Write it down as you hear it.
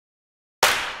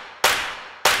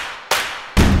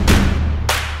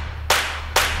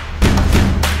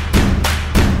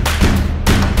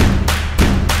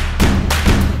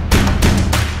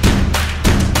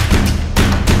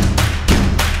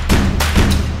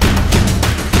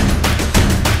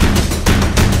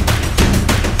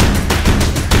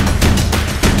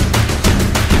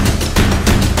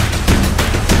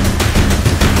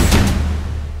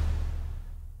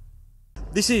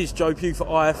This is Joe Pugh for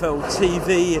IFL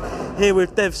TV, here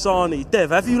with Dev Sahni.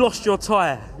 Dev, have you lost your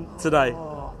tie today?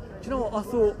 Oh, do you know what I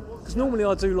thought? Because normally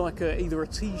I do like either a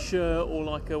t-shirt or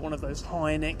like one of those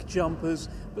high neck jumpers,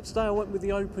 but today I went with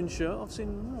the open shirt. I've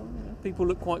seen people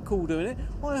look quite cool doing it.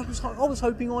 I was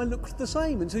hoping I looked the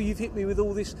same until you've hit me with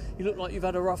all this. You look like you've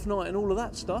had a rough night and all of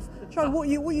that stuff. Joe, what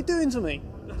are you doing to me?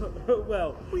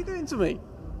 Well, what are you doing to me?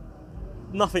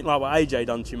 Nothing like what AJ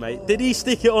done to you, mate. Did he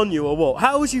stick it on you or what?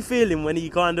 How was you feeling when he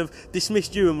kind of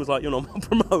dismissed you and was like, "You're not my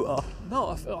promoter"?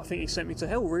 No, I think he sent me to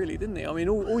hell, really, didn't he? I mean,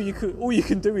 all you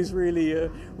can do is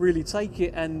really take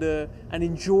it and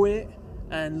enjoy it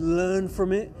and learn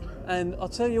from it. And I'll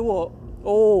tell you what,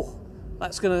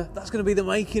 that's gonna be the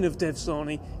making of Dev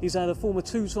Sahni. He's had a former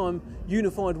two-time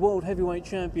unified world heavyweight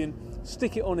champion.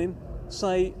 Stick it on him.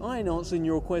 Say, I ain't answering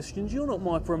your questions. You're not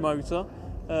my promoter.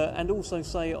 And also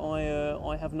say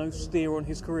I have no steer on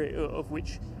his career, of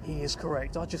which he is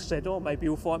correct. I just said, maybe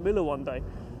he'll fight Miller one day.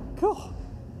 God,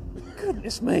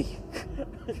 goodness me.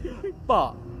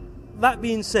 But that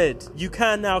being said, you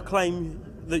can now claim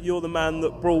that you're the man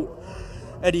that brought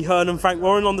Eddie Hearn and Frank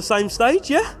Warren on the same stage,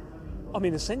 yeah? I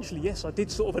mean, essentially, yes, I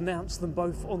did sort of announce them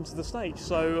both onto the stage.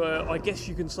 So I guess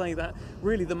you can say that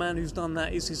really the man who's done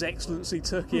that is His Excellency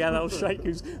Turki Al-Sheikh,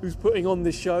 who's putting on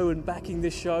this show and backing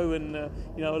this show, and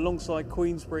alongside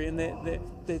Queensberry, and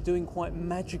they're doing quite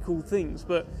magical things.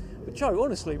 But Joe,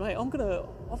 honestly, mate, I've got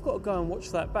to go and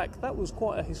watch that back. That was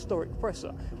quite a historic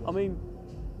presser. I mean,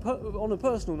 on a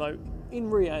personal note,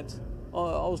 in Riyadh,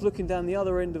 I was looking down the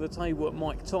other end of the table at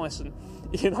Mike Tyson.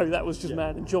 That was just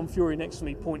mad. And John Fury next to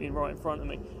me, pointing right in front of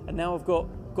me. And now I've got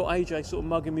AJ sort of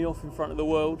mugging me off in front of the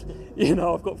world.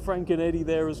 I've got Frank and Eddie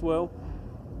there as well.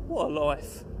 What a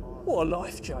life. What a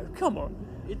life, Joe. Come on.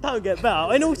 It don't get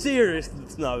better. In all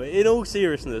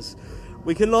seriousness,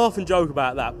 we can laugh and joke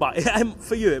about that, but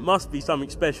for you it must be something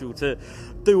special to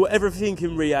do everything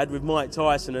in Riyadh with Mike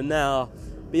Tyson and now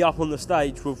be up on the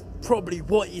stage with probably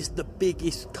what is the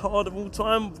biggest card of all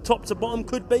time, top to bottom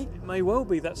could be. It may well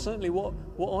be. That's certainly what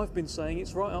I've been saying.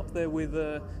 It's right up there with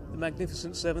the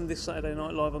Magnificent Seven this Saturday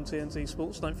night live on TNT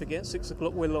Sports. Don't forget, 6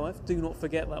 o'clock we're live. Do not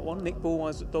forget that one. Nick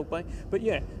Ballwise at Dog Bay. But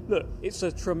yeah, look, it's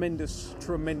a tremendous,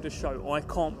 tremendous show. I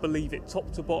can't believe it.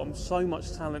 Top to bottom, so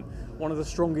much talent. One of the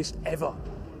strongest ever.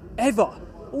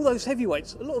 All those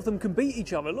heavyweights, a lot of them can beat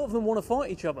each other. A lot of them want to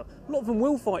fight each other. A lot of them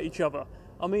will fight each other.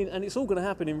 I mean, and it's all going to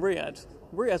happen in Riyadh.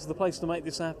 Riyadh's the place to make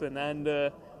this happen.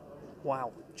 And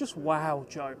wow, just wow,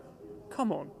 Joe.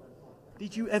 Come on.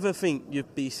 Did you ever think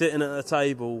you'd be sitting at a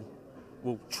table,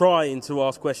 trying to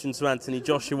ask questions to Anthony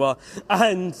Joshua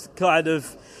and kind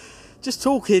of just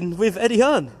talking with Eddie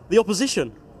Hearn, the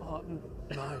opposition?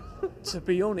 No, to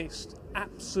be honest,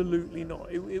 absolutely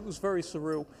not. It was very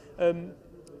surreal.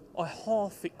 I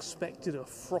half expected a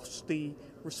frosty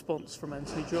response from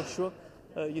Anthony Joshua.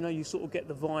 You sort of get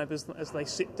the vibe as they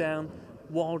sit down.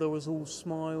 Wilder was all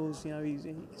smiles. He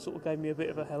sort of gave me a bit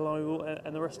of a hello,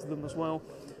 and the rest of them as well.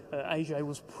 AJ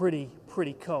was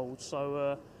pretty cold.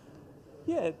 So,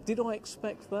 did I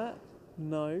expect that?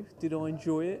 No. Did I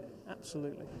enjoy it?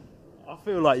 Absolutely. I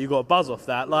feel like you got a buzz off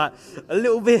that, like a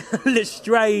little bit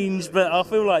strange, but I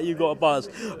feel like you got a buzz.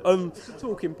 It's a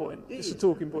talking point. It's a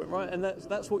talking point, right? And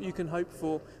that's what you can hope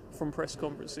for from press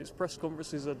conferences. Press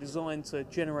conferences are designed to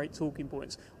generate talking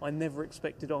points. I never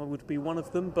expected I would be one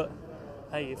of them, but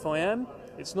hey, if I am,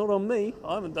 it's not on me.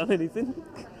 I haven't done anything.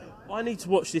 I need to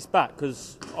watch this back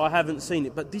because I haven't seen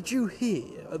it. But did you hear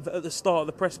at the start of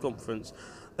the press conference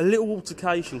a little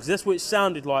altercation? Because that's what it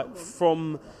sounded like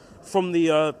from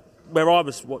the where I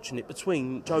was watching it,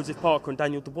 between Joseph Parker and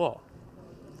Daniel Dubois.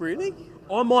 Really?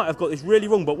 I might have got this really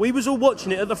wrong, but we was all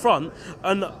watching it at the front,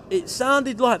 and it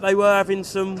sounded like they were having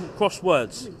some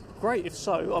crosswords. Great if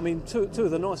so. I mean, two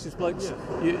of the nicest blokes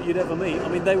you'd ever meet. I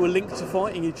mean, they were linked to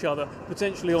fighting each other,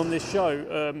 potentially on this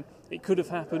show. It could have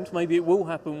happened. Maybe it will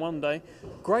happen one day.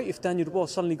 Great if Daniel Dubois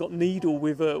suddenly got needle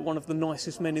with one of the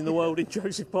nicest men in the world in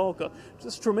Joseph Parker.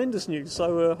 That's tremendous news,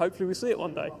 so hopefully we see it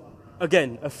one day.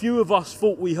 Again, a few of us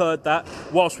thought we heard that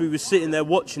whilst we were sitting there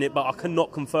watching it, but I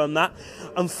cannot confirm that.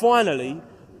 And finally,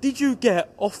 did you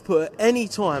get off-put at any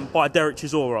time by Derek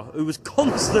Chisora, who was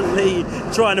constantly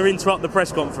trying to interrupt the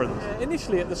press conference?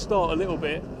 Initially at the start a little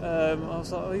bit, I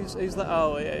was like, who's that?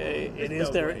 Oh, it is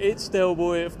Derek. It's Del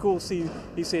Boy. Of course, he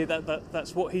said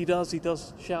that's what he does. He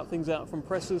does shout things out from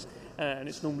pressers, and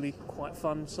it's normally quite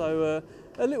fun. So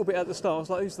a little bit at the start, I was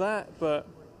like, who's that? But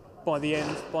by the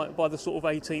end, by the sort of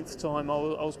 18th time, I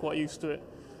was quite used to it.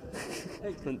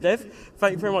 Excellent, Dev.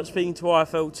 Thank you very much for speaking to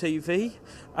IFL TV,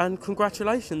 and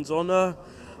congratulations on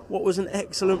what was an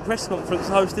excellent press conference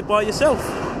hosted by yourself.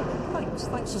 Thank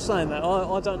Thanks for saying that.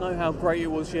 I don't know how great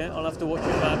it was yet. I'll have to watch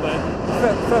it back, but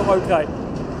it felt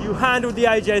okay. You handled the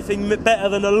AJ thing better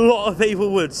than a lot of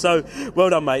people would, so well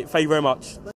done, mate. Thank you very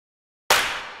much.